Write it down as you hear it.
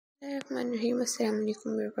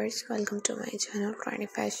Assalamualaikum viewers, welcome to my channel Crochet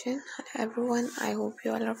Fashion. Hello everyone, I hope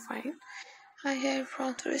you all are fine. I have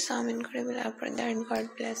gone through some incredible effort and God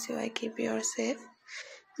bless you, I keep you safe.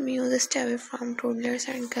 Music stay away from toddlers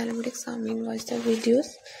and calamitic Samin, watch the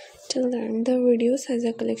videos till the end. The videos has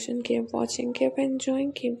a collection, keep watching, keep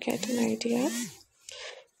enjoying, keep getting ideas.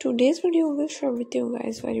 Today's video will share with you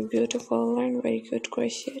guys very beautiful and very cute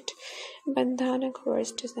crochet bandana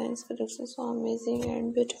covers designs. Looks so amazing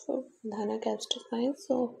and beautiful bandana caps designs.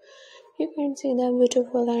 So you can see the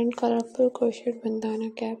beautiful and colorful crochet bandana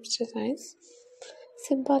caps designs.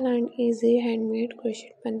 Simple and easy handmade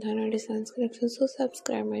crochet bandana designs collection. So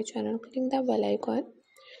subscribe my channel, click the bell icon,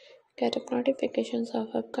 get up notifications of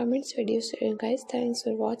upcoming videos. Guys, thanks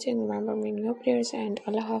for watching. Remember me in your prayers and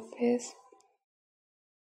Allah Hafiz.